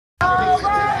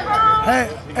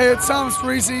Hey, it's Thomas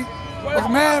Parisi, the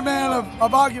madman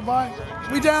of Occupy.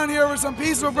 We down here with some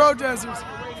peaceful protesters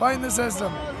fighting the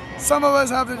system. Some of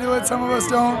us have to do it, some of us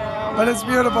don't, but it's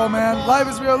beautiful, man. Life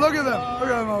is real. Look at them. Look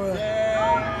at them over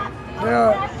there.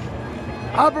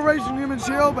 They're Operation Human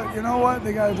Shield, but you know what?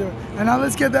 They gotta do it. And now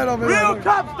let's get that over there. Real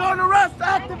cops don't arrest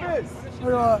activists.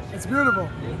 Look at that. It's beautiful.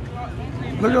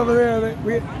 Look over there.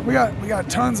 We got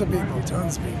tons of people,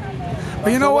 tons of people.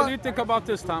 But you know what do you think about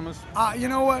this, Thomas? You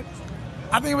know what?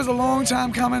 I think it was a long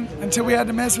time coming until we had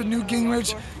to mess with Newt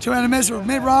Gingrich, till we had to mess with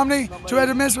Mitt Romney, till we had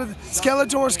to mess with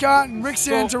Skeletor Scott and Rick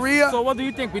Santeria. So what do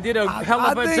you think? We did a hell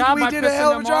of a job. I think we did a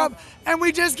hell of a job, and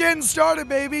we just getting started,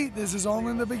 baby. This is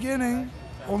only the beginning,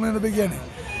 only the beginning.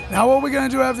 Now what we're gonna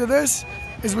do after this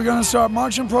is we're gonna start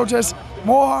marching protests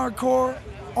more hardcore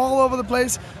all over the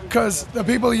place, because the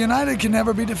people united can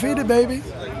never be defeated, baby.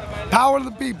 Power to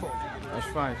the people. That's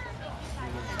right.